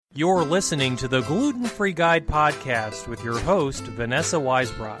You're listening to the Gluten-Free Guide podcast with your host, Vanessa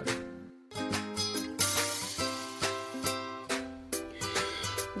Weisbrod.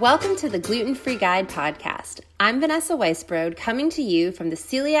 Welcome to the Gluten-Free Guide podcast. I'm Vanessa Weisbrod, coming to you from the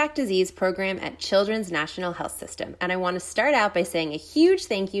Celiac Disease Program at Children's National Health System, and I want to start out by saying a huge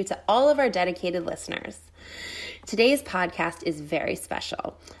thank you to all of our dedicated listeners. Today's podcast is very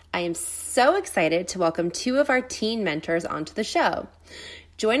special. I am so excited to welcome two of our teen mentors onto the show.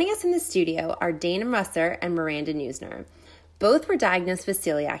 Joining us in the studio are Dana Musser and Miranda Neusner. Both were diagnosed with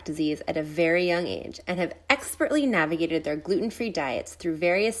celiac disease at a very young age and have expertly navigated their gluten-free diets through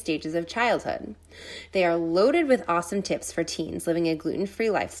various stages of childhood. They are loaded with awesome tips for teens living a gluten-free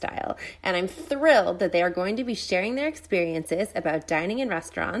lifestyle, and I'm thrilled that they are going to be sharing their experiences about dining in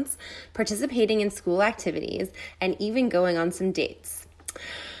restaurants, participating in school activities, and even going on some dates.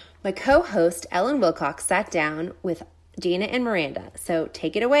 My co-host, Ellen Wilcox, sat down with Dana and Miranda. So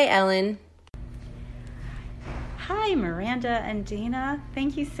take it away, Ellen. Hi, Miranda and Dana.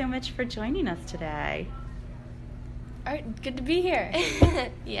 Thank you so much for joining us today. All right, good to be here.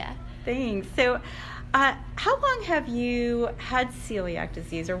 Yeah. Thanks. So, how long have you had celiac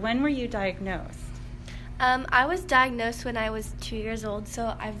disease, or when were you diagnosed? I was diagnosed when I was 2 years old,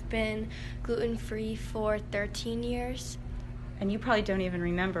 so I've been gluten-free for 13 years. And you probably don't even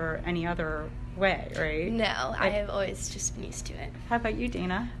remember any other way, right? No, I have always just been used to it. How about you,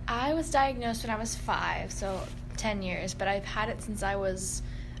 Dana? I was diagnosed when I was 5, so 10 years, but I've had it since I was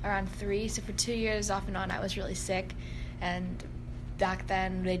around 3, so for 2 years off and on I was really sick, and back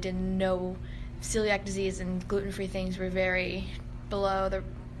then they didn't know celiac disease and gluten-free things were very below the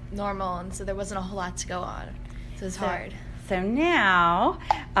normal, and so there wasn't a whole lot to go on, so it was hard. So now,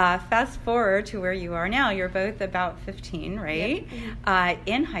 fast forward to where you are now. You're both about 15, right? Yep.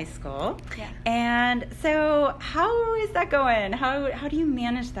 In high school. Yeah. And so how is that going? How do you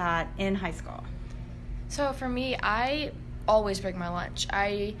manage that in high school? So for me, I always bring my lunch.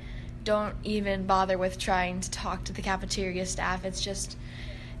 I don't even bother with trying to talk to the cafeteria staff. It's just,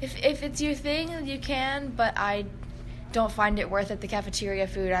 if it's your thing, you can, but I don't find it worth it. The cafeteria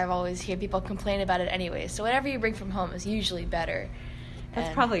food, I've always heard people complain about it anyway. So whatever you bring from home is usually better.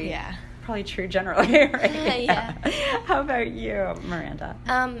 That's probably true generally, right? Yeah. How about you, Miranda?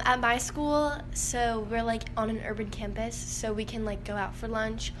 At my school, so we're like on an urban campus, so we can like go out for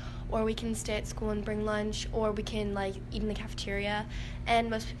lunch, or we can stay at school and bring lunch, or we can like eat in the cafeteria. And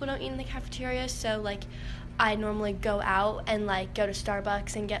most people don't eat in the cafeteria, so like I normally go out and like go to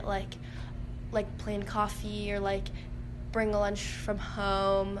Starbucks and get like plain coffee, or like bring a lunch from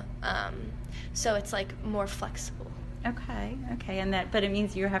home, so it's like more flexible. Okay, but it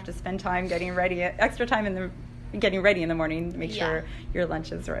means you have to spend time getting ready, extra time getting ready in the morning to make sure your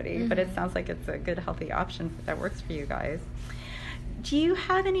lunch is ready. Mm-hmm. But it sounds like it's a good, healthy option that works for you guys. Do you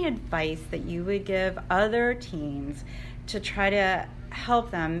have any advice that you would give other teens to try to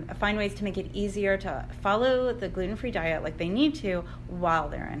help them find ways to make it easier to follow the gluten-free diet like they need to while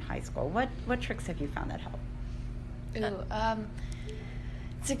they're in high school? What tricks have you found that help?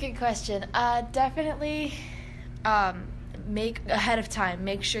 It's a good question. Definitely make ahead of time.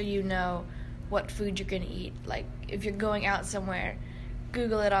 Make sure you know what food you're going to eat. Like, if you're going out somewhere,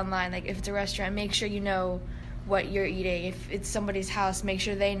 Google it online. Like, if it's a restaurant, make sure you know what you're eating. If it's somebody's house, make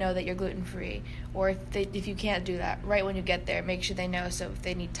sure they know that you're gluten-free. Or if you can't do that, right when you get there, make sure they know. So if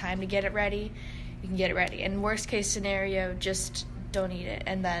they need time to get it ready, you can get it ready. And worst case scenario, just don't eat it.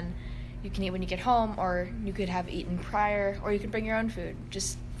 And then you can eat when you get home, or you could have eaten prior, or you can bring your own food.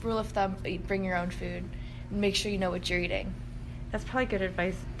 Just rule of thumb, bring your own food. And make sure you know what you're eating. That's probably good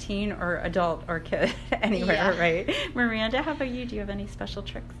advice, teen or adult or kid, anywhere, right? Miranda, how about you? Do you have any special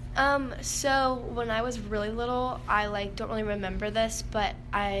tricks? So when I was really little, I don't really remember this, but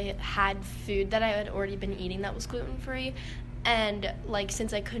I had food that I had already been eating that was gluten-free, and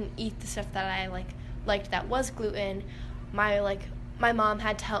since I couldn't eat the stuff that I liked that was gluten, my mom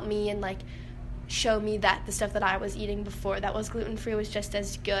had to help me and show me that the stuff that I was eating before that was gluten-free was just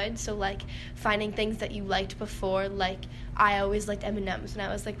as good. So finding things that you liked before, I always liked M&Ms when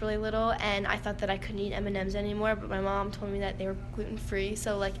I was really little, and I thought that I couldn't eat M&Ms anymore, but my mom told me that they were gluten-free.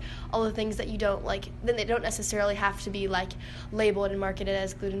 So all the things that you don't like, then they don't necessarily have to be labeled and marketed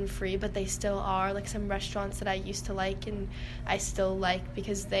as gluten-free, but they still are. Some restaurants that I used to like and I still like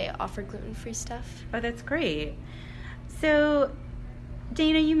because they offer gluten-free stuff. Oh, that's great. So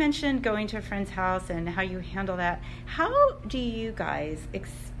Dana, you mentioned going to a friend's house and how you handle that. How do you guys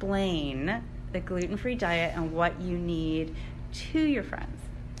explain the gluten-free diet and what you need to your friends?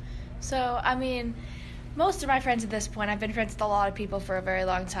 So, most of my friends at this point, I've been friends with a lot of people for a very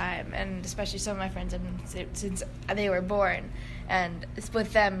long time, and especially some of my friends since they were born. And it's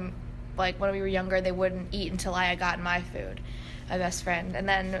with them, like when we were younger, they wouldn't eat until I had gotten my food, my best friend. And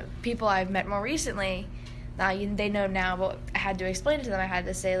then people I've met more recently, they know now, but I had to explain it to them. I had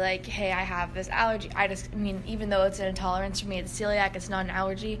to say, like, hey, I have this allergy. Even though it's an intolerance for me, it's celiac, it's not an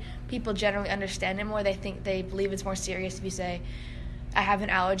allergy. People generally understand it more. They believe it's more serious if you say, I have an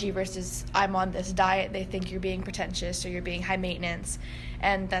allergy versus I'm on this diet. They think you're being pretentious or you're being high maintenance.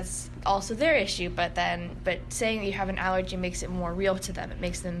 And that's also their issue. But saying that you have an allergy makes it more real to them. It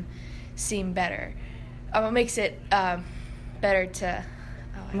makes them seem better. It makes it better to...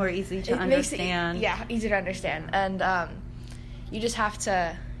 more easy to understand. Easy to understand. And you just have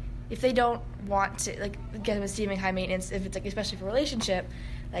to, if they don't want to, like, get them seeming high maintenance, if it's, like, especially for a relationship,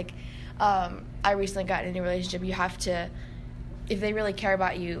 like, I recently got in a relationship, you have to, if they really care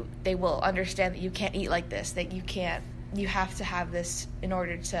about you, they will understand that you can't eat like this, that you have to have this in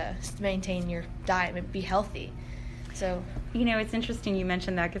order to maintain your diet and be healthy. So, it's interesting you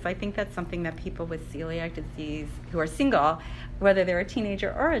mentioned that, because I think that's something that people with celiac disease who are single, whether they're a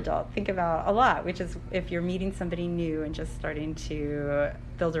teenager or adult, think about a lot, which is if you're meeting somebody new and just starting to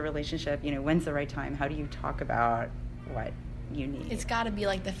build a relationship, when's the right time? How do you talk about what you need? It's got to be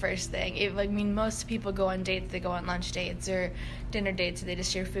like the first thing. Most people go on dates, they go on lunch dates or dinner dates, they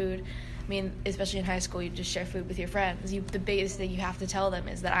just share food. Especially in high school, you just share food with your friends. The biggest thing you have to tell them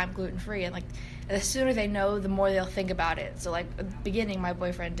is that I'm gluten-free. And, the sooner they know, the more they'll think about it. So, at the beginning, my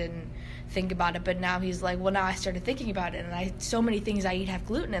boyfriend didn't think about it. But now he's like, well, now I started thinking about it. And so many things I eat have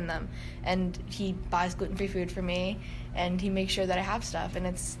gluten in them. And he buys gluten-free food for me. And he makes sure that I have stuff.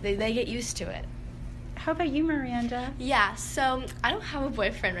 And they get used to it. How about you, Miranda? Yeah, so I don't have a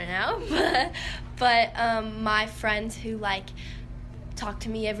boyfriend right now. but my friends who, talk to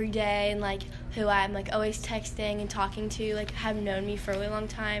me every day and who I'm always texting and talking to have known me for a really long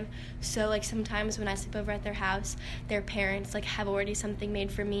time. So sometimes when I sleep over at their house, their parents have already something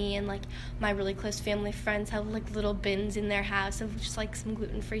made for me, and my really close family friends have little bins in their house of just some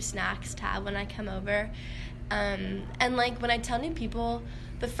gluten-free snacks to have when I come over. And when I tell new people,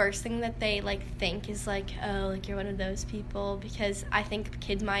 the first thing that they think is oh, you're one of those people, because I think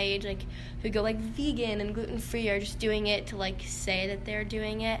kids my age who go vegan and gluten-free are just doing it to say that they're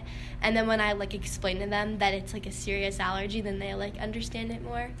doing it. And then when I explain to them that it's a serious allergy, then they understand it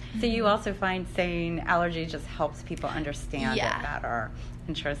more. So you also find saying allergy just helps people understand it better.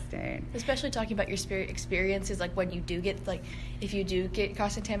 Interesting. Especially talking about your experiences, when you do get, if you do get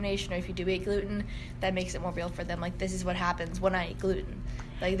cross-contamination or if you do eat gluten, that makes it more real for them. This is what happens when I eat gluten.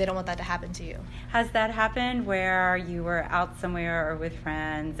 They don't want that to happen to you. Has that happened where you were out somewhere or with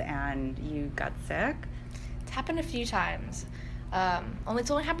friends and you got sick? It's happened a few times.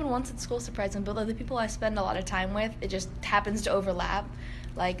 It's only happened once at school, surprisingly, but the people I spend a lot of time with, it just happens to overlap.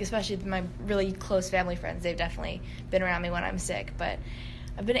 Especially my really close family friends, they've definitely been around me when I'm sick. But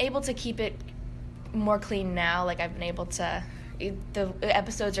I've been able to keep it more clean now. I've been able to, the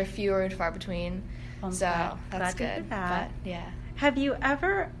episodes are fewer and far between. So that's good. But yeah. Have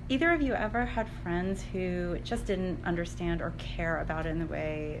either of you ever had friends who just didn't understand or care about it in the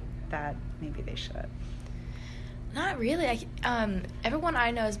way that maybe they should? Not really. Everyone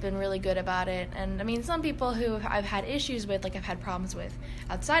I know has been really good about it. And, some people who I've had issues with, I've had problems with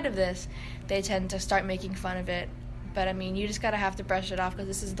outside of this, they tend to start making fun of it. But, you just got to have to brush it off, because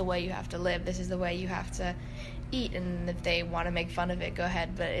this is the way you have to live. This is the way you have to eat. And if they want to make fun of it, go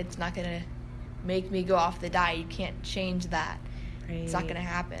ahead. But it's not going to make me go off the diet. You can't change that. Right. It's not going to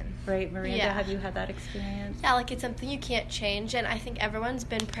happen. Right. Miranda, have you had that experience? Yeah, it's something you can't change, and I think everyone's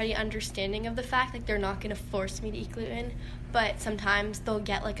been pretty understanding of the fact they're not going to force me to eat gluten, but sometimes they'll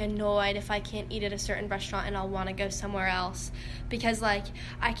get annoyed if I can't eat at a certain restaurant and I'll want to go somewhere else, because I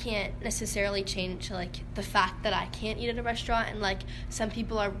can't necessarily change the fact that I can't eat at a restaurant, and some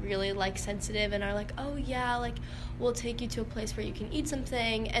people are really sensitive and are oh yeah, we'll take you to a place where you can eat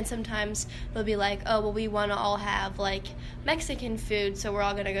something, and sometimes they'll be oh, well, we want to all have Mexican food, so we're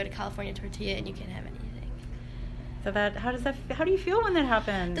all going to go to California Tortilla and you can't have anything. So how do you feel when that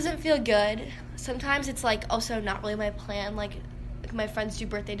happens? Doesn't feel good. Sometimes it's also not really my plan. My friends do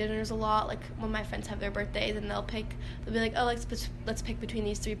birthday dinners a lot. When my friends have their birthdays, and they'll be oh, let's pick between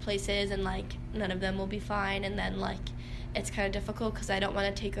these three places, and none of them will be fine, and then it's kind of difficult because I don't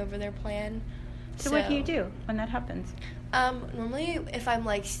want to take over their plan. So what do you do when that happens? Normally, if I'm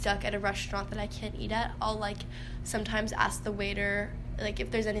stuck at a restaurant that I can't eat at, I'll sometimes ask the waiter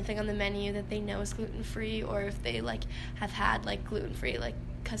if there's anything on the menu that they know is gluten-free, or if they have had gluten-free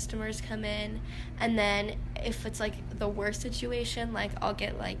customers come in. And then if it's the worst situation, I'll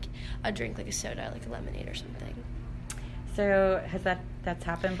get a drink, a soda, a lemonade or something. So has that's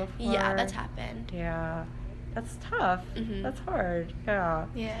happened before? Yeah, that's happened. Yeah. That's tough. Mm-hmm. That's hard. Yeah.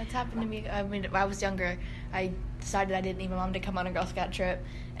 Yeah, it's happened to me. I mean, when I was younger, I decided I didn't need my mom to come on a Girl Scout trip,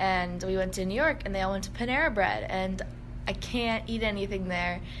 and we went to New York, and they all went to Panera Bread, and I can't eat anything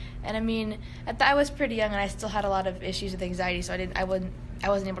there. And I mean, I was pretty young, and I still had a lot of issues with anxiety, so I wasn't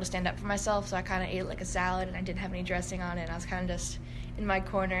able to stand up for myself. So I kind of ate like a salad, and I didn't have any dressing on it. And I was kind of just in my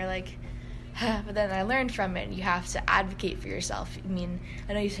corner, like. But then I learned from it. You have to advocate for yourself. I mean,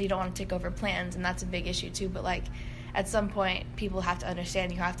 I know you say you don't want to take over plans, and that's a big issue too. But like, at some point, people have to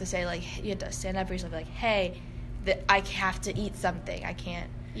understand. You have to say like, you have to stand up for yourself. Like, hey, I have to eat something. I can't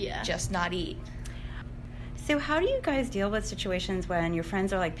just not eat. So how do you guys deal with situations when your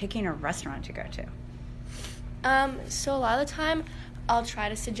friends are like picking a restaurant to go to? So a lot of the time, I'll try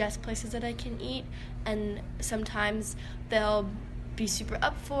to suggest places that I can eat, and sometimes they'll be super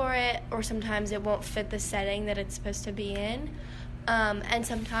up for it, or sometimes it won't fit the setting that it's supposed to be in. And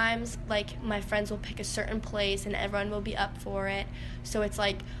sometimes, like, my friends will pick a certain place and everyone will be up for it, so it's,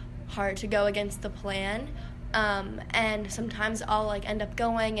 like, hard to go against the plan. And sometimes I'll, like, end up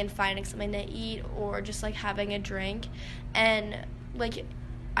going and finding something to eat or just, like, having a drink. And, like,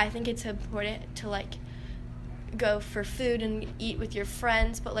 I think it's important to, like, go for food and eat with your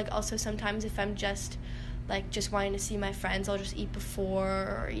friends, but, like, also sometimes if I'm just wanting to see my friends, I'll just eat before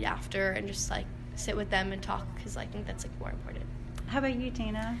or eat after and just, like, sit with them and talk, because I think that's, like, more important. How about you,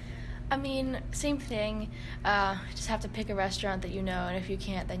 Dana? I mean, same thing. Just have to pick a restaurant that you know, and if you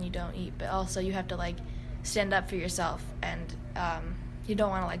can't, then you don't eat. But also you have to, like, stand up for yourself, and you don't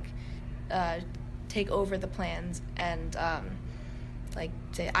want to, like, take over the plans and, like,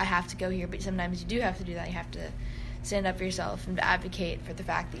 say, I have to go here. But sometimes you do have to do that. You have to stand up for yourself and advocate for the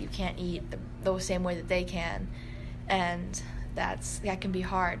fact that you can't eat the same way that they can, and that can be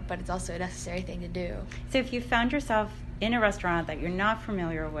hard, but it's also a necessary thing to do. So if you found yourself in a restaurant that you're not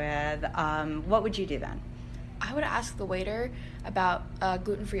familiar with, what would you do then? I would ask the waiter about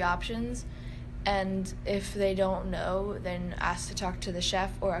gluten-free options, and if they don't know, then ask to talk to the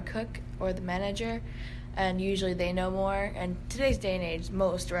chef or a cook or the manager, and usually they know more. And today's day and age,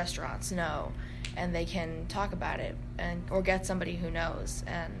 most restaurants know, and they can talk about it or get somebody who knows,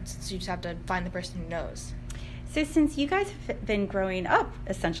 and so you just have to find the person who knows. So since you guys have been growing up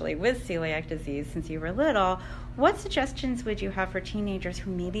essentially with celiac disease since you were little, what suggestions would you have for teenagers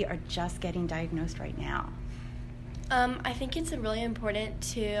who maybe are just getting diagnosed right now? I think it's really important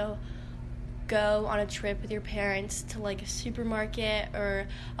to go on a trip with your parents to, like, a supermarket or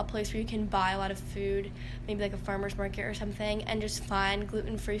a place where you can buy a lot of food, maybe like a farmer's market or something, and just find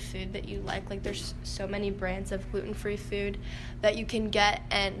gluten-free food that you like. Like, there's so many brands of gluten-free food that you can get,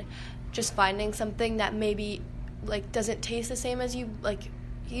 and just finding something that maybe, like, doesn't taste the same as you, like,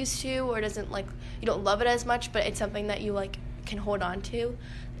 used to, or doesn't, like, you don't love it as much, but it's something that you, like, can hold on to.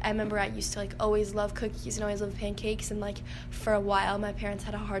 I remember I used to, like, always love cookies and always love pancakes, and, like, for a while my parents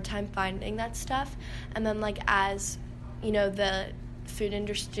had a hard time finding that stuff. And then, like, as, you know, the food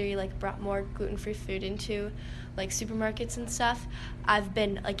industry, like, brought more gluten-free food into, like, supermarkets and stuff, I've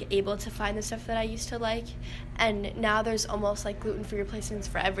been, like, able to find the stuff that I used to like. And now there's almost, like, gluten-free replacements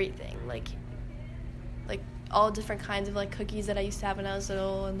for everything, like all different kinds of, like, cookies that I used to have when I was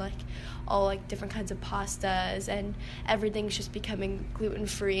little, and, like, all, like, different kinds of pastas, and everything's just becoming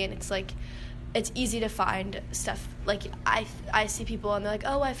gluten-free, and it's, like, it's easy to find stuff. Like, I see people, and they're like,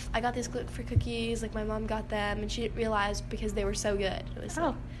 oh, I got these gluten-free cookies, like, my mom got them, and she didn't realize because they were so good. It was,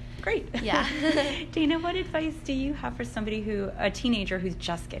 like, great. Yeah. Dana, what advice do you have for a teenager who's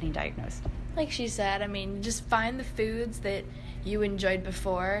just getting diagnosed? Like she said, I mean, just find the foods that you enjoyed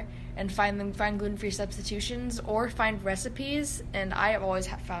before and find gluten-free substitutions, or find recipes. And I have always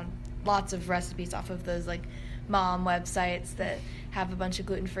found lots of recipes off of those, like, mom websites that have a bunch of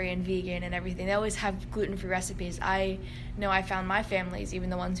gluten-free and vegan and everything. They always have gluten-free recipes. I know I found my families, even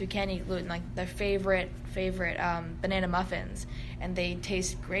the ones who can eat gluten, like, their favorite banana muffins, and they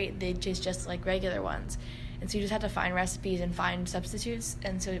taste great. They taste just like regular ones. And so you just have to find recipes and find substitutes,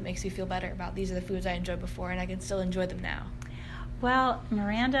 and so it makes you feel better about, these are the foods I enjoyed before and I can still enjoy them now. Well,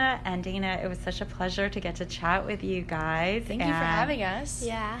 Miranda and Dana, it was such a pleasure to get to chat with you guys. Thank you for having us.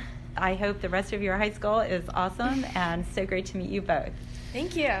 Yeah. I hope the rest of your high school is awesome, and so great to meet you both.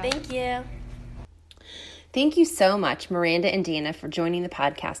 Thank you. Thank you. Thank you so much, Miranda and Dana, for joining the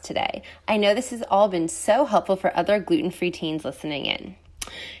podcast today. I know this has all been so helpful for other gluten-free teens listening in.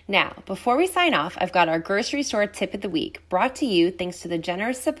 Now, before we sign off, I've got our grocery store tip of the week, brought to you thanks to the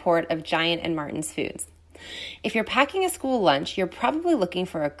generous support of Giant and Martin's Foods. If you're packing a school lunch, you're probably looking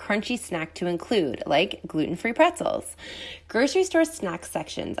for a crunchy snack to include, like gluten-free pretzels. Grocery store snack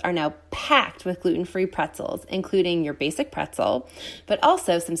sections are now packed with gluten-free pretzels, including your basic pretzel, but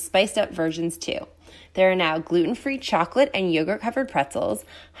also some spiced up versions too. There are now gluten-free chocolate and yogurt-covered pretzels,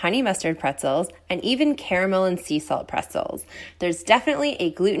 honey mustard pretzels, and even caramel and sea salt pretzels. There's definitely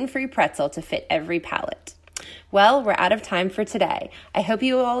a gluten-free pretzel to fit every palate. Well, we're out of time for today. I hope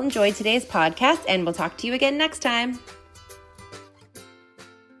you all enjoyed today's podcast, and we'll talk to you again next time.